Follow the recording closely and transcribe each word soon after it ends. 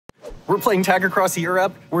We're playing tag across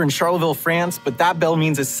Europe. We're in Charleville, France, but that bell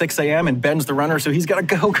means it's 6 a.m. and Ben's the runner, so he's gotta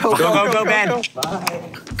go, Ben. Bye.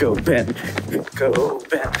 Go, Ben. Go,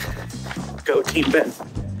 Ben. Go, Team Ben.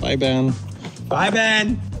 Bye, Ben. Bye,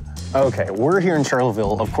 Ben. Okay, we're here in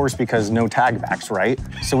Charleville, of course, because no tag backs, right?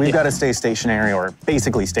 So we've got to stay stationary, or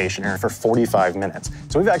basically stationary, for 45 minutes.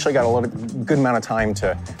 So we've actually got a good amount of time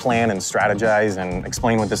to plan and strategize and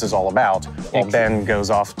explain what this is all about, while Ben goes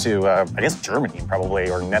off to, I guess, Germany, probably,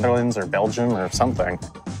 or Netherlands, or Belgium, or something.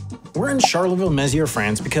 We're in Charleville-Mézières,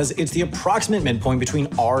 France, because it's the approximate midpoint between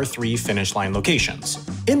our 3 finish line locations.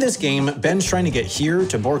 In this game, Ben's trying to get here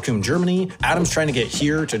to Borkum, Germany, Adam's trying to get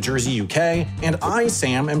here to Jersey, UK, and I,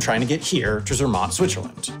 Sam, am trying to get here to Zermatt,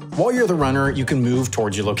 Switzerland. While you're the runner, you can move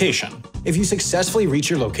towards your location. If you successfully reach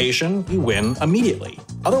your location, you win immediately.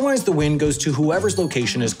 Otherwise, the win goes to whoever's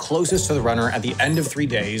location is closest to the runner at the end of 3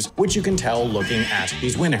 days, which you can tell looking at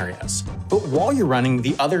these win areas. But while you're running,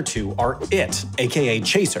 the other 2 are it, aka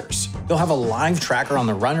chasers. They'll have a live tracker on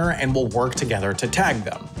the runner and will work together to tag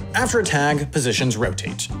them. After a tag, positions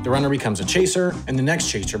rotate. The runner becomes a chaser, and the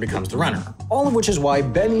next chaser becomes the runner. All of which is why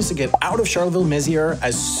Ben needs to get out of Charleville-Mézières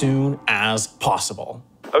as soon as possible.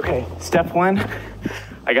 Okay, step 1,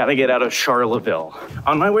 I gotta get out of Charleville.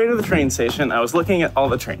 On my way to the train station, I was looking at all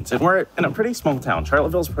the trains, and we're in a pretty small town.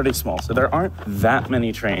 Charleville's pretty small, so there aren't that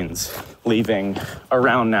many trains leaving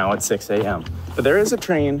around now at 6 a.m. But there is a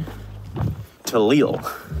train to Lille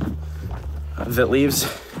that leaves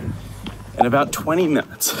in about 20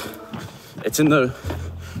 minutes. It's in the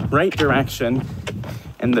right direction,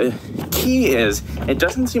 and the key is, it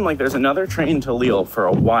doesn't seem like there's another train to Lille for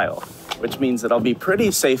a while, which means that I'll be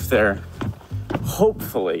pretty safe there,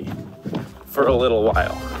 hopefully, for a little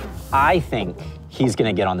while. I think he's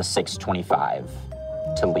gonna get on the 6:25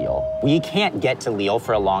 to Lille. We can't get to Lille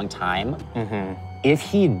for a long time. If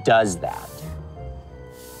he does that,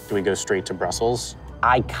 Do we go straight to Brussels?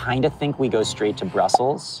 I kind of think we go straight to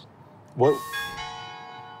Brussels. What?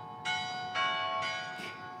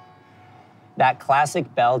 That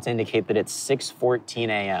classic bell to indicate that it's 6:14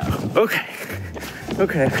 a.m.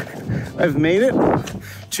 Okay, I've made it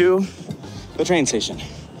to the train station.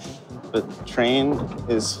 The train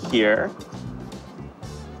is here.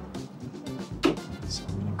 So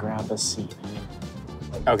I'm gonna grab a seat.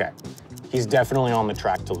 Okay, he's definitely on the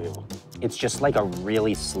track to Lille. It's just like a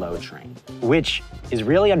really slow train, which is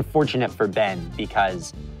really unfortunate for Ben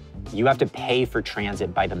because you have to pay for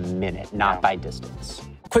transit by the minute, not by distance.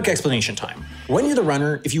 Quick explanation time. When you're the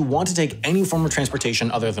runner, if you want to take any form of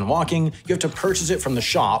transportation other than walking, you have to purchase it from the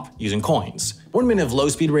shop using coins. 1 minute of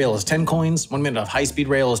low-speed rail is 10 coins, 1 minute of high-speed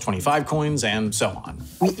rail is 25 coins, and so on.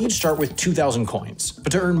 We each start with 2,000 coins,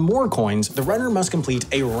 but to earn more coins, the runner must complete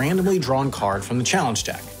a randomly drawn card from the challenge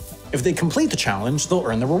deck. If they complete the challenge, they'll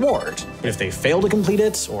earn the reward. But if they fail to complete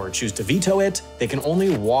it or choose to veto it, they can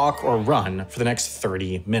only walk or run for the next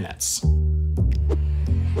 30 minutes.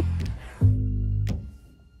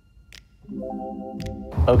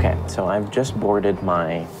 Okay, so I've just boarded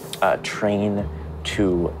my train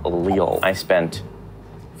to Lille. I spent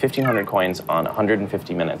 1,500 coins on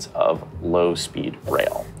 150 minutes of low-speed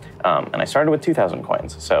rail. And I started with 2,000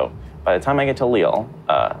 coins. So by the time I get to Lille,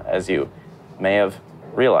 as you may have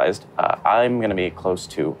realized, I'm gonna be close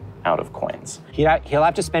to out of coins. He'll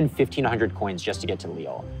have to spend 1,500 coins just to get to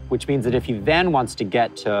Lille, which means that if he then wants to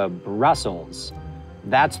get to Brussels,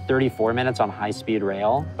 that's 34 minutes on high-speed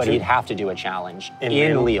rail, but he'd have to do a challenge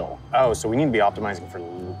in Lille. Oh, so we need to be optimizing for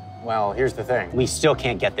Lille. Well, here's the thing. We still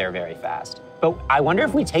can't get there very fast. But I wonder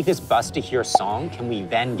if we take this bus to Haerther, can we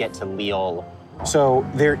then get to Lille? So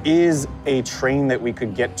there is a train that we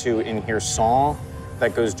could get to in Haerther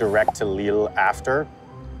that goes direct to Lille after.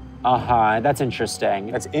 That's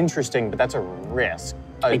interesting. That's interesting, but that's a risk.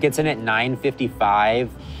 It gets in at 9:55.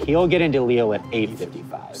 He'll get into Lille at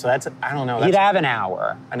 8:55. So that's, I don't know. He'd have an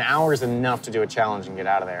hour. An hour is enough to do a challenge and get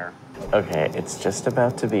out of there. Okay, it's just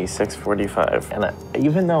about to be 6:45, and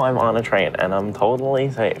even though I'm on a train and I'm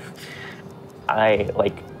totally safe,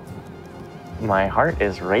 my heart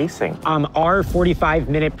is racing. Our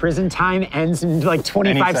 45-minute prison time ends in like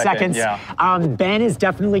 25 seconds. Yeah. Ben is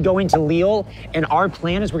definitely going to Lille, and our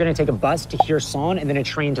plan is we're gonna take a bus to Haerther and then a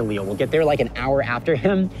train to Lille. We'll get there like an hour after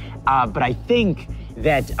him, but I think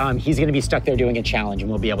that he's gonna be stuck there doing a challenge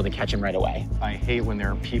and we'll be able to catch him right away. I hate when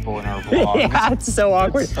there are people in our vlogs. Yeah, it's so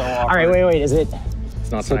awkward. It's so awkward. All right, wait, is it?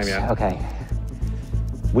 It's not time yet. Okay.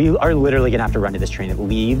 We are literally gonna have to run to this train. It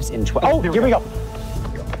leaves in 12. Oh, here we go.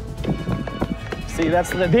 See, that's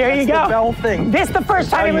the bell thing. This the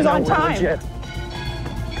first time it was on time. Legit.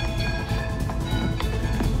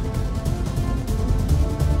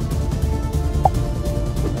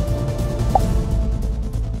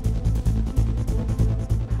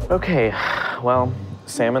 Okay, well,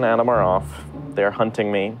 Sam and Adam are off. They're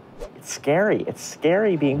hunting me. It's scary. It's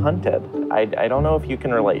scary being hunted. I don't know if you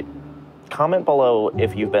can relate. Comment below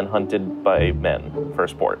if you've been hunted by men for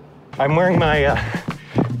sport. I'm wearing my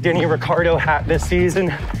Danny Ricciardo hat this season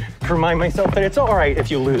to remind myself that it's all right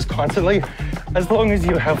if you lose constantly, as long as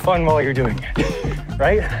you have fun while you're doing it,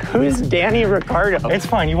 right? Who's Danny Ricciardo? It's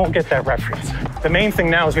fine, you won't get that reference. The main thing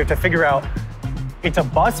now is we have to figure out, it's a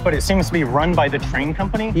bus, but it seems to be run by the train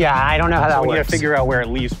company. Yeah, I don't know how that So we works. need to figure out where it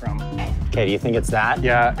leaves from. Okay, do you think it's that?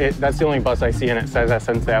 Yeah, that's the only bus I see, and it says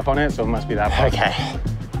SNCF on it, so it must be that bus. Okay.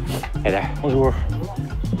 Hey there.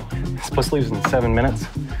 This bus leaves in 7 minutes.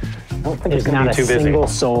 I don't think There's it's gonna not be a too busy. single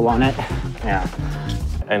soul on it. Yeah.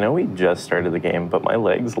 I know we just started the game, but my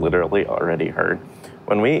legs literally already hurt.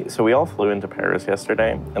 So we all flew into Paris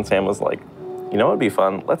yesterday, and Sam was like, you know what would be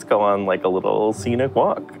fun? Let's go on like a little scenic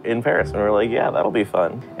walk in Paris. And we were like, yeah, that'll be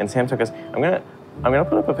fun. And Sam took us, I'm gonna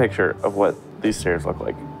put up a picture of what these stairs look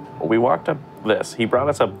like. We walked up this, he brought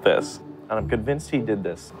us up this, and I'm convinced he did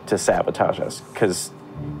this to sabotage us, because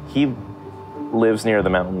he lives near the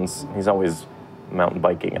mountains. He's always mountain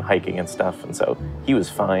biking and hiking and stuff, and so he was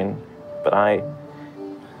fine, but I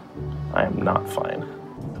am not fine.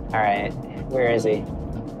 All right, where is he?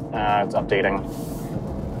 It's updating.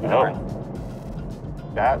 Oh.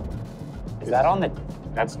 Is that on the?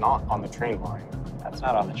 That's not on the train line. That's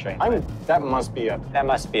not on the train. That must be an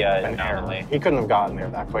error. anomaly. He couldn't have gotten there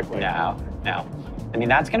that quickly. No. I mean,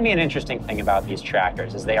 that's going to be an interesting thing about these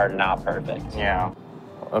trackers, is they are not perfect. Yeah.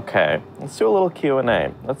 Okay, let's do a little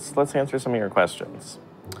Q&A. Let's answer some of your questions.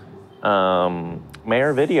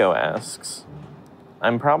 Mayor Video asks,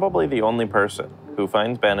 I'm probably the only person who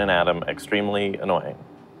finds Ben and Adam extremely annoying.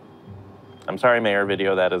 I'm sorry, Mayor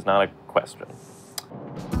Video, that is not a question.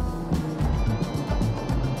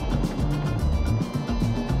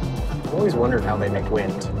 I've always wondered how they make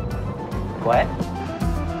wind. What?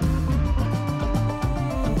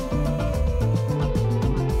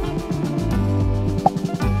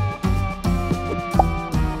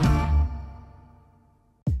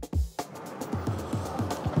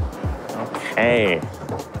 Okay.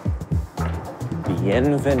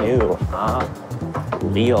 Bienvenue à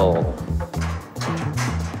Lille.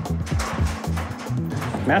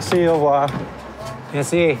 Merci, au revoir.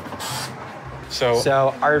 Merci.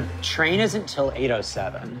 So our train isn't till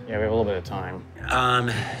 8:07. yeah, we have a little bit of time.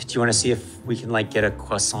 Do you want to see if we can like get a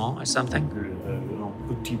croissant or something?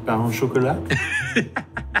 Petit pain au chocolat.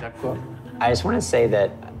 I just want to say that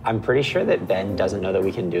I'm pretty sure that Ben doesn't know that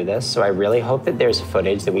we can do this, so I really hope that there's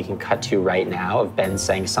footage that we can cut to right now of Ben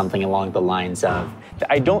saying something along the lines of,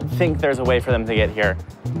 I don't think there's a way for them to get here,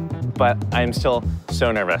 but I'm still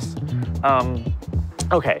so nervous.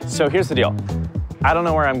 Okay, so here's the deal. I don't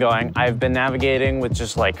know where I'm going. I've been navigating with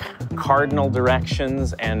just like cardinal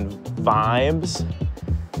directions and vibes,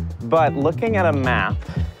 but looking at a map,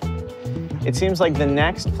 it seems like the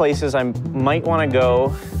next places I might want to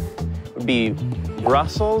go would be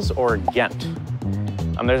Brussels or Ghent.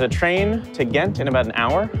 There's a train to Ghent in about an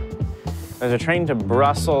hour. There's a train to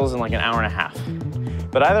Brussels in like an hour and a half.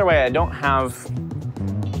 But either way, I don't have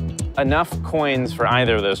enough coins for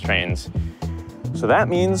either of those trains. So that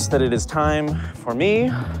means that it is time for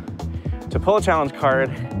me to pull a challenge card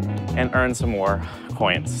and earn some more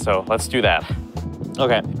coins. So let's do that.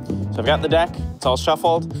 Okay, so I've got the deck, it's all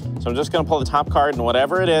shuffled. So I'm just gonna pull the top card, and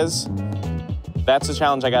whatever it is, that's the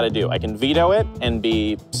challenge I gotta do. I can veto it and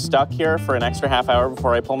be stuck here for an extra half hour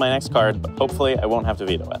before I pull my next card, but hopefully I won't have to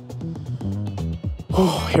veto it. Whew,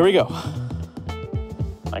 here we go.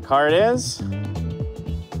 My card is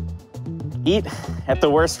eat at the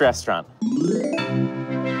worst restaurant.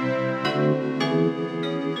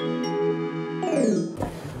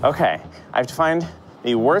 Okay, I have to find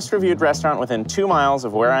the worst reviewed restaurant within 2 miles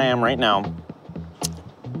of where I am right now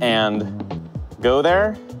and go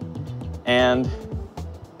there and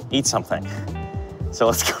eat something. So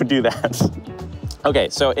let's go do that. Okay,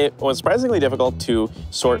 so it was surprisingly difficult to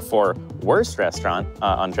sort for worst restaurant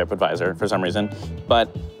on TripAdvisor for some reason,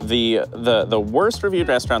 but the worst reviewed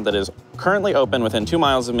restaurant that is currently open within 2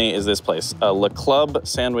 miles of me is this place, Le Club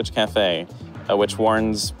Sandwich Cafe, which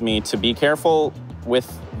warns me to be careful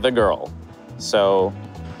with the girl. So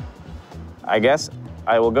I guess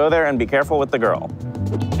I will go there and be careful with the girl.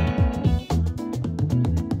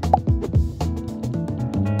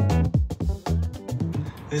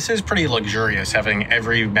 This is pretty luxurious, having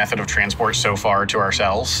every method of transport so far to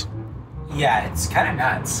ourselves. Yeah, it's kind of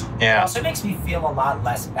nuts. Yeah. It also makes me feel a lot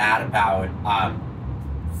less bad about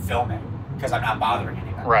filming, because I'm not bothering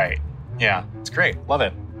anyone. Right. Yeah, it's great. Love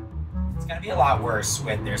it. It's gonna be a lot worse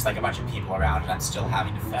when there's like a bunch of people around and I'm still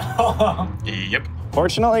having to film. Yep.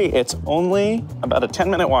 Fortunately, it's only about a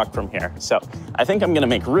 10-minute walk from here. So I think I'm gonna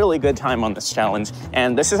make really good time on this challenge.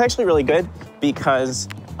 And this is actually really good because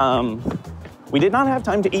we did not have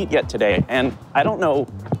time to eat yet today. And I don't know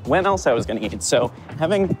when else I was gonna eat. So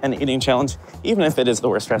having an eating challenge, even if it is the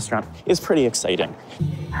worst restaurant, is pretty exciting.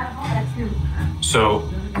 So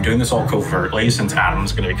I'm doing this all covertly since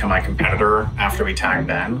Adam's going to become my competitor after we tag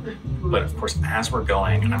Ben. But of course, as we're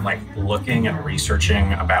going, I'm like looking and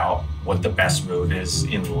researching about what the best move is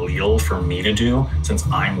in Lille for me to do since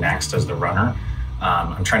I'm next as the runner.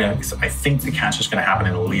 I'm trying to, I think the catch is going to happen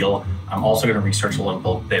in Lille. I'm also going to research a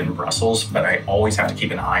little bit in Brussels, but I always have to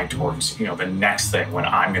keep an eye towards, you know, the next thing when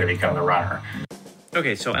I'm going to become the runner.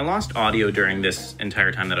 Okay, so I lost audio during this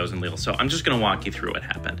entire time that I was in Lille, so I'm just gonna walk you through what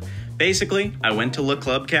happened. Basically, I went to Le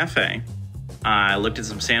Club Cafe. I looked at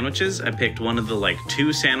some sandwiches. I picked one of the like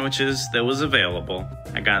 2 sandwiches that was available.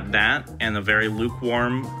 I got that and a very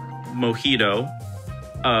lukewarm mojito.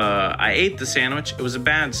 I ate the sandwich. It was a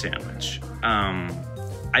bad sandwich.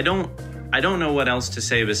 I don't know what else to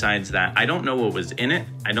say besides that. I don't know what was in it.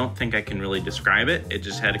 I don't think I can really describe it. It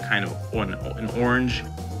just had a kind of an orange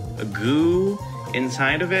goo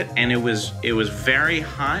inside of it, and it was very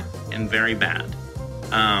hot and very bad.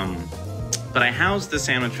 But I housed the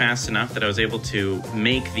sandwich fast enough that I was able to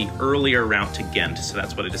make the earlier route to Ghent, so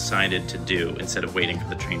that's what I decided to do instead of waiting for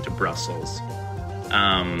the train to Brussels.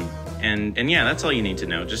 And yeah, that's all you need to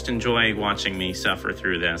know. Just enjoy watching me suffer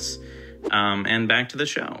through this. And back to the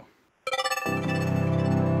show.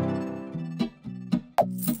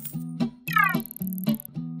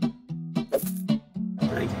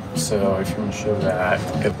 So if you want to show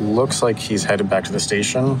that, it looks like he's headed back to the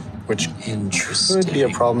station, which could be a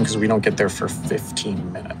problem because we don't get there for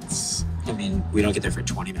 15 minutes. I mean, we don't get there for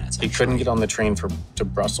 20 minutes. He couldn't get on the train to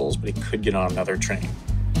Brussels, but he could get on another train.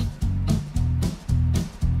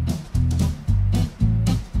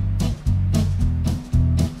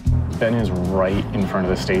 Ben is right in front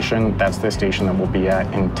of the station. That's the station that we'll be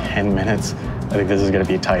at in 10 minutes. I think this is gonna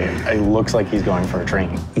be tight. It looks like he's going for a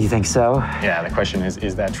train. You think so? Yeah, the question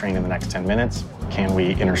is that train in the next 10 minutes? Can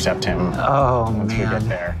we intercept him once we get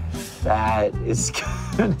there? That is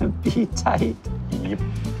gonna be tight. Yep,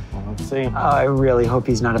 well, let's see. Oh, I really hope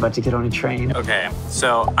he's not about to get on a train. Okay,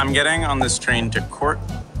 so I'm getting on this train to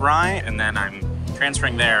Courtrai, and then I'm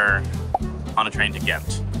transferring there on a train to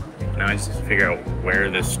Ghent. Now I just have to figure out where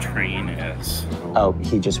this train is. Oh,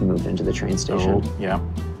 he just moved into the train station. Oh, yeah.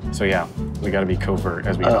 So yeah, we gotta be covert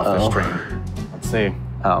as we get off this train. Let's see.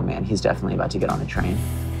 Oh man, he's definitely about to get on a train.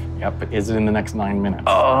 Yep, but is it in the next 9 minutes?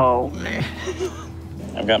 Oh man.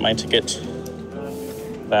 I've got my ticket.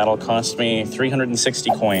 That'll cost me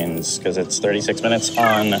 360 coins because it's 36 minutes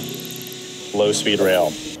on low speed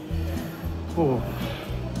rail. Ooh.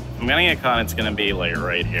 I'm gonna get caught, it's gonna be like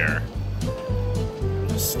right here.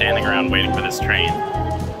 Just standing around waiting for this train.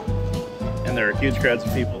 And there are huge crowds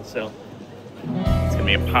of people, so it's gonna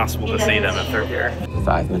be impossible to see them if they're here.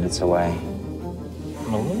 5 minutes away.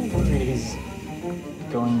 I'm a little worried he's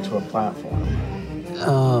going to a platform.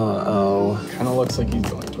 Oh. Kind of looks like he's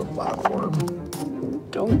going to a platform.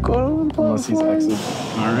 Don't go to a Unless he's exiting.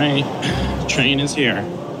 All right, train is here.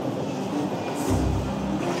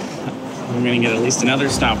 I'm gonna get at least another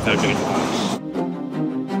stop without getting caught.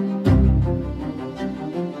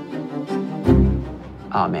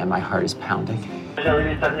 Oh man, my heart is pounding. Okay.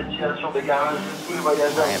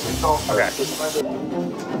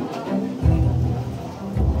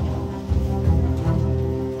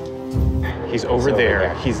 He's over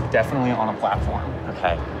there. He's definitely on a platform.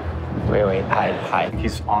 Okay. Wait, hide.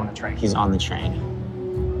 He's on the train. He's on the train.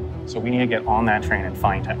 So we need to get on that train and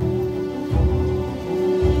find him.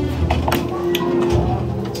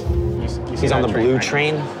 He's on the blue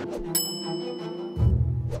train?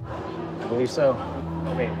 I believe so.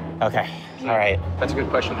 Oh, wait. Okay, all right. That's a good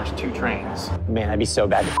question. There's 2 trains. Man, that'd be so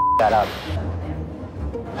bad to that up.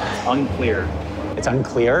 Unclear. It's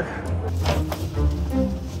unclear?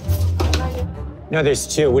 No, there's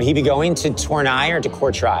 2. Would he be going to Tournai or to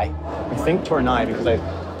Courtrai? I think Tournai because I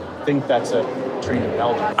think that's a train in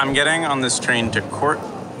Belgium. I'm getting on this train to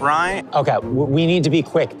Courtrai. Okay, we need to be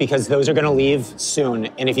quick because those are gonna leave soon.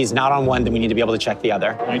 And if he's not on one, then we need to be able to check the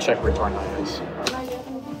other. Let me check where Tournai is.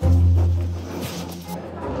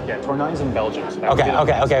 Yeah, Tournai's in Belgium. So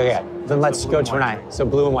Okay. Then let's go Tournai. So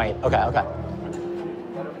blue and white. Okay.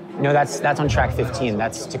 No, that's on track 15.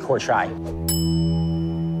 That's to Courtrai.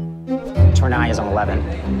 Tournai is on 11.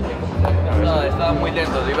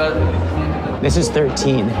 This is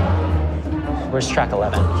 13. Where's track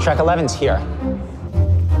 11? Track 11's here.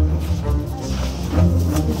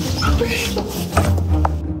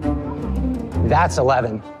 That's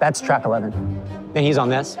 11. That's track 11. Then he's on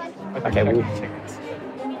this? Okay,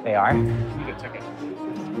 they are?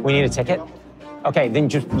 We need a ticket? Okay, then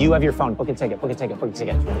just, you have your phone. Book a ticket, book a ticket, book a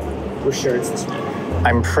ticket. We're sure it's this one.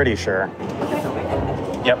 I'm pretty sure.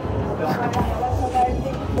 Yep.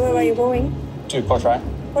 Where are you going? To Portray.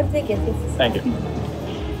 For ticket, please. Thank you.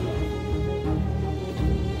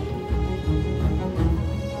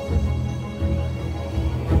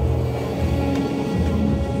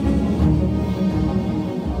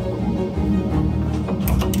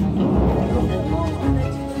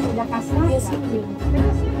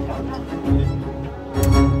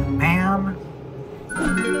 Ma'am.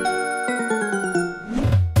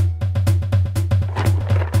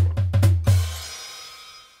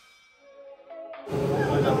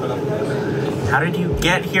 How did you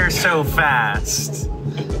get here so fast?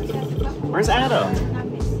 Where's Adam?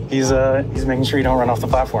 He's making sure you don't run off the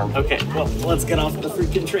platform. Okay, well, let's get off the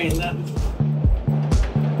freaking train then.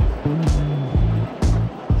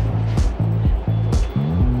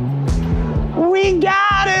 We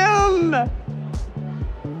got him!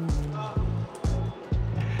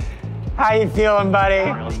 How you feeling, buddy?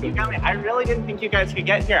 I really didn't think you guys could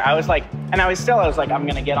get here. I was like, I'm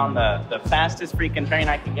gonna get on the fastest freaking train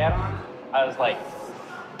I can get on. I was like,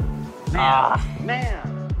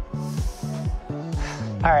 man.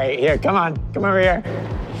 All right, here, come on. Come over here.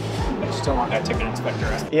 I still want that ticket inspector,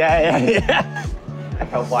 right? Yeah.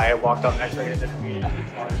 That's why I walked on that train.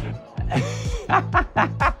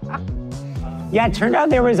 Yeah, it turned out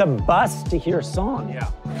there was a bus to hear song. Yeah.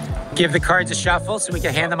 Give the cards a shuffle so we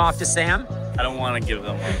can hand them off to Sam. I don't want to give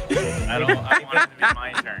them one. I want it to be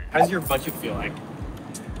my turn. How does your budget feel like?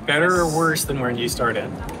 Better or worse than where you started?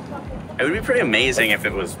 It would be pretty amazing if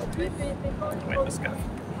it was. Wait, this guy.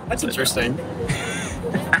 That's interesting.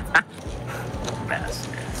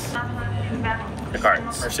 The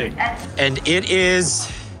cards. Mercy. And it is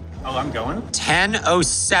Oh, I'm going?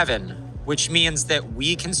 10:07, which means that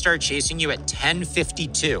we can start chasing you at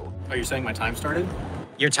 10:52. Oh, you're saying my time started?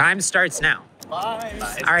 Your time starts now. Bye.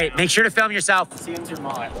 All right, make sure to film yourself. See you in your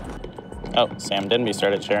mind. Oh, Sam Denby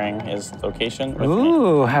started sharing his location with me.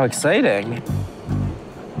 Ooh, how exciting.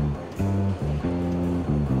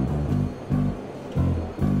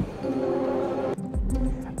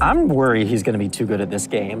 I'm worried he's gonna be too good at this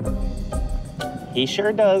game. He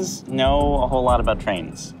sure does know a whole lot about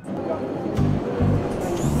trains.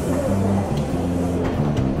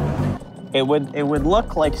 It would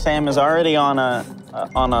look like Sam is already on a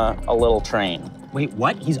little train. Wait,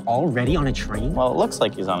 what? He's already on a train? Well, it looks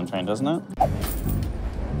like he's on a train, doesn't it?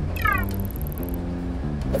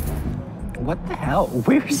 What the hell?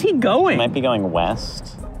 Where is he going? He might be going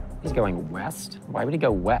west. He's going west? Why would he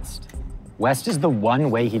go west? West is the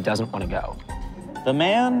one way he doesn't want to go. The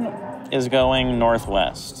man is going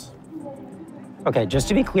northwest. Okay, just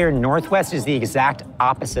to be clear, northwest is the exact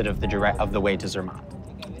opposite of the way to Zermatt.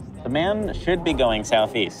 The man should be going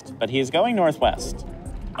southeast, but he's going northwest.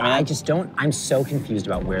 I just don't, I'm so confused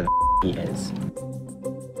about where the he is.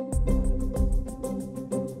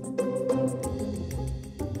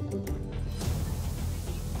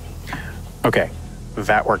 Okay,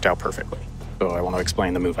 that worked out perfectly. So I want to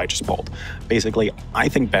explain the move I just pulled. Basically, I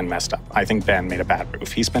think Ben messed up. I think Ben made a bad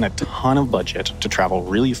move. He spent a ton of budget to travel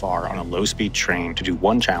really far on a low-speed train to do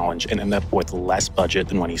one challenge and end up with less budget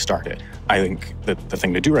than when he started. I think that the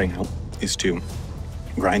thing to do right now is to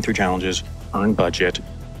grind through challenges, earn budget,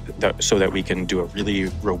 so that we can do a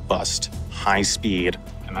really robust, high-speed,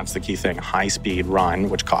 and that's the key thing, high-speed run,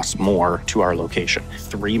 which costs more, to our location.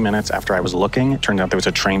 3 minutes after I was looking, it turned out there was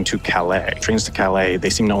a train to Calais. Trains to Calais, they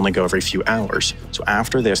seem to only go every few hours. So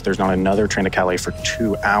after this, there's not another train to Calais for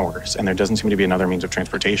 2 hours, and there doesn't seem to be another means of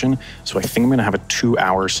transportation. So I think I'm gonna have a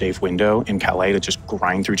 2-hour safe window in Calais to just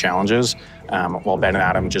grind through challenges while Ben and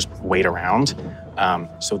Adam just wait around.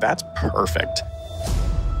 So that's perfect.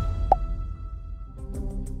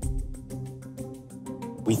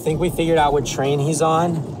 We think we figured out what train he's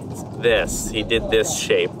on. He did this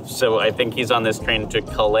shape. So I think he's on this train to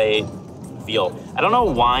Calais Ville. I don't know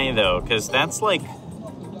why though, because that's like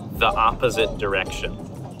the opposite direction.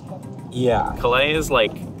 Yeah. Calais is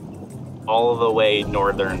like all the way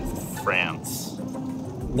northern France.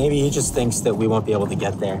 Maybe he just thinks that we won't be able to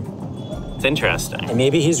get there. It's interesting. And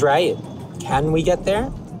maybe he's right. Can we get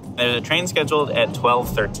there? There's a train scheduled at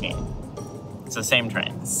 12:13. It's the same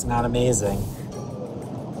train. It's not amazing.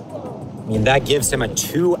 I mean, that gives him a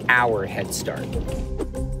 2-hour head start.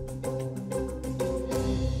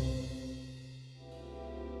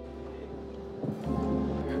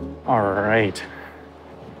 All right.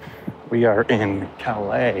 We are in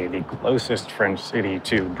Calais, the closest French city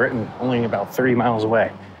to Britain, only about 30 miles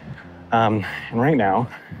away. And right now,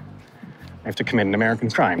 I have to commit an American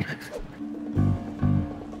crime.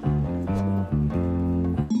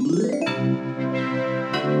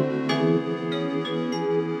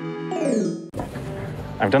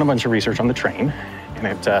 I've done a bunch of research on the train, and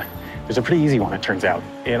there's a pretty easy one, it turns out.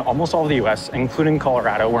 In almost all of the US, including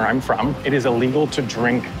Colorado, where I'm from, it is illegal to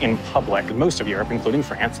drink in public. In most of Europe, including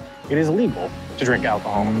France, it is illegal to drink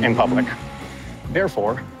alcohol in public.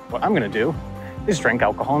 Therefore, what I'm gonna do is drink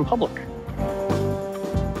alcohol in public.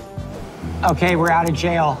 Okay, we're out of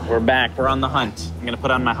jail. We're back. We're on the hunt. I'm gonna put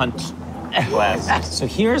on my hunt glass. So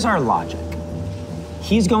here's our logic.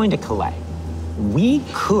 He's going to Calais. We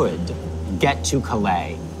could get to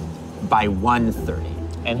Calais by 1:30.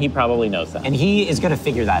 And he probably knows that. And he is gonna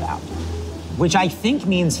figure that out, which I think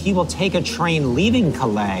means he will take a train leaving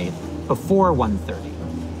Calais before 1:30.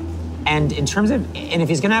 And in terms of, and if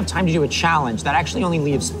he's gonna have time to do a challenge, that actually only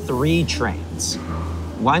leaves 3 trains.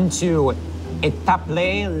 One to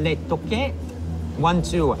Étaples-les-Toquets, one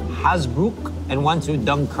to Hasbrouck, and one to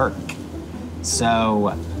Dunkirk.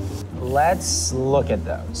 So let's look at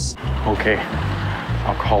those. Okay,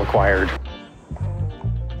 alcohol acquired.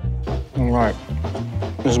 All right,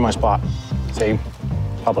 this is my spot. See,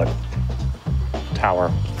 public,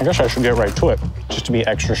 tower. I guess I should get right to it. Just to be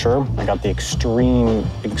extra sure, I got the extreme,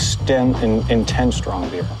 intense strong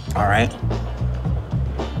beer. All right.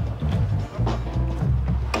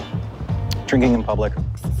 Drinking in public,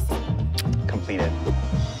 completed.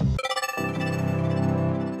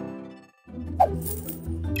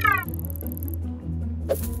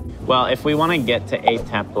 Well, if we want to get to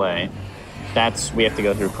Étaples, we have to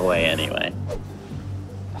go through Calais anyway.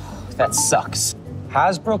 That sucks.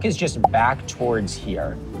 Hasbrouck is just back towards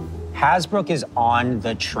here. Hasbrouck is on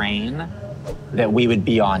the train that we would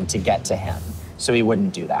be on to get to him, so he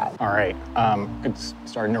wouldn't do that. All right, it's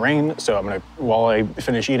starting to rain, so I'm gonna, while I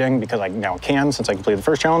finish eating, because I now can, since I completed the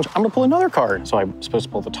first challenge, I'm gonna pull another card. So I'm supposed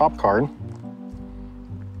to pull the top card.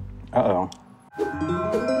 Uh-oh.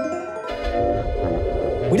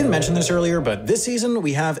 We didn't mention this earlier, but this season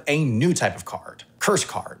we have a new type of card, curse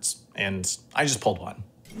cards, and I just pulled one.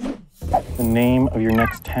 The name of your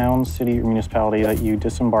next town, city, or municipality that you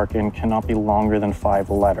disembark in cannot be longer than 5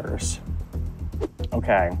 letters.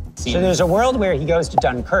 Okay. So there's a world where he goes to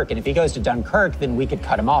Dunkirk, and if he goes to Dunkirk, then we could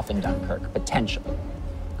cut him off in Dunkirk, potentially.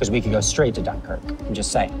 Because we could go straight to Dunkirk, I'm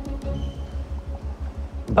just saying.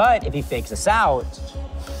 But if he fakes us out,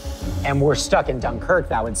 and we're stuck in Dunkirk,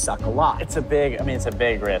 that would suck a lot. It's a big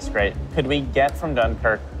risk, right? Could we get from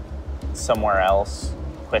Dunkirk somewhere else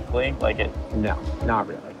quickly? No, not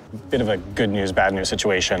really. Bit of a good news, bad news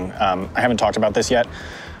situation. I haven't talked about this yet,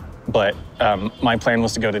 but my plan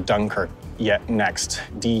was to go to Dunkirk next,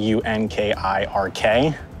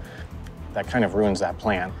 D-U-N-K-I-R-K. That kind of ruins that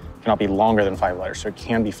plan. It cannot be longer than 5 letters, so it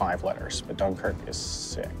can be 5 letters, but Dunkirk is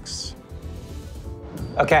 6.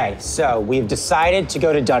 Okay, so we've decided to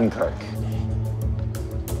go to Dunkirk.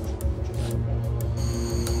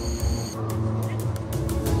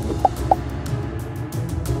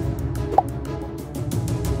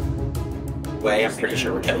 Way, I'm pretty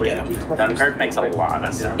sure we're gonna get him. Dunkirk makes a lot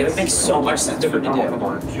of sense. It would make so much sense for him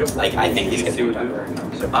to do. Like, I think he's gonna do Dunkirk.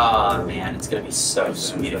 Oh man, it's gonna be so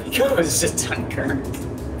sweet if he goes to Dunkirk.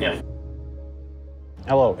 Yeah.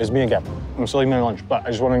 Hello, it's me again. I'm still eating my lunch, but I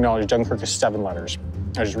just want to acknowledge Dunkirk is 7 letters.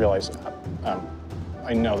 I just realized that.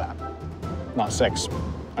 I know that, not 6.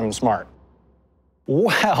 I'm smart.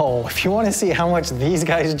 Well, if you want to see how much these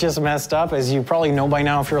guys just messed up, as you probably know by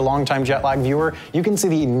now if you're a longtime jet lag viewer, you can see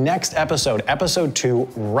the next episode, episode 2,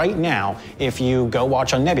 right now if you go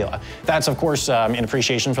watch on Nebula. That's, of course, in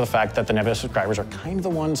appreciation for the fact that the Nebula subscribers are kind of the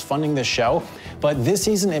ones funding this show. But this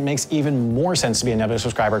season, it makes even more sense to be a Nebula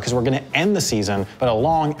subscriber because we're going to end the season with a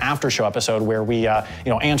long after-show episode where we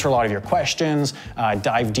answer a lot of your questions,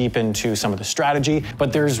 dive deep into some of the strategy.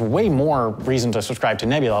 But there's way more reason to subscribe to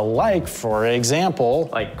Nebula, like, for example,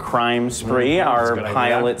 like Crime Spree, our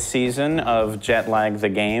pilot season of Jet Lag the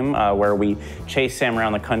Game, where we chase Sam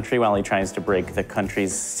around the country while he tries to break the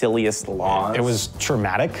country's silliest laws. It was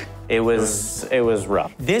traumatic. It was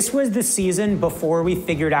rough. This was the season before we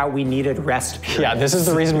figured out we needed rest periods. Yeah, this is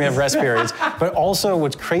the reason we have rest periods. But also,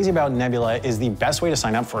 what's crazy about Nebula is the best way to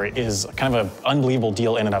sign up for it is kind of an unbelievable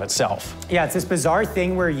deal in and of itself. Yeah, it's this bizarre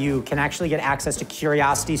thing where you can actually get access to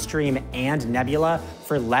Curiosity Stream and Nebula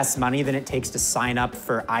for less money than it takes to sign up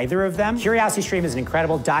for either of them. Curiosity Stream is an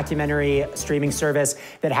incredible documentary streaming service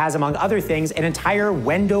that has, among other things, an entire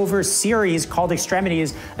Wendover series called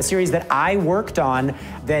Extremities, a series that I worked on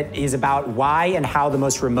that is about why and how the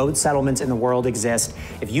most remote settlements in the world exist.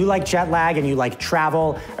 If you like jet lag and you like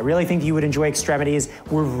travel, I really think you would enjoy Extremities.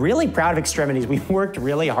 We're really proud of Extremities. We've worked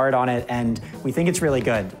really hard on it, and we think it's really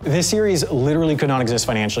good. This series literally could not exist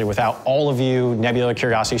financially without all of you Nebula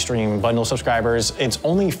Curiosity Stream bundle subscribers. It's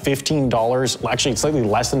only $15, actually it's slightly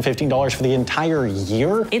less than $15 for the entire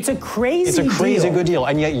year. It's a crazy deal. Good deal,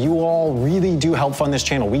 and yet you all really do help fund this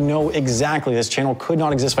channel. We know exactly this channel could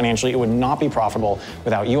not exist financially. It would not be profitable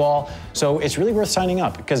without you all. So it's really worth signing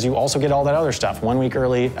up because you also get all that other stuff. 1 week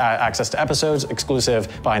early access to episodes, exclusive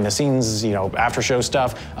behind the scenes, after show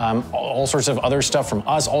stuff, all sorts of other stuff from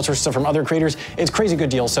us, all sorts of stuff from other creators. It's a crazy good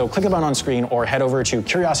deal. So click the button on screen or head over to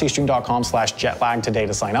curiositystream.com/jetlag today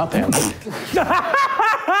to sign up. And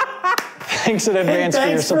thanks in advance for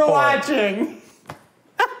your support. Thanks for watching.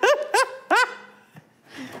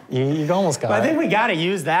 You almost got it. I think we gotta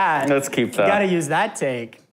use that. Let's keep that. We gotta use that take.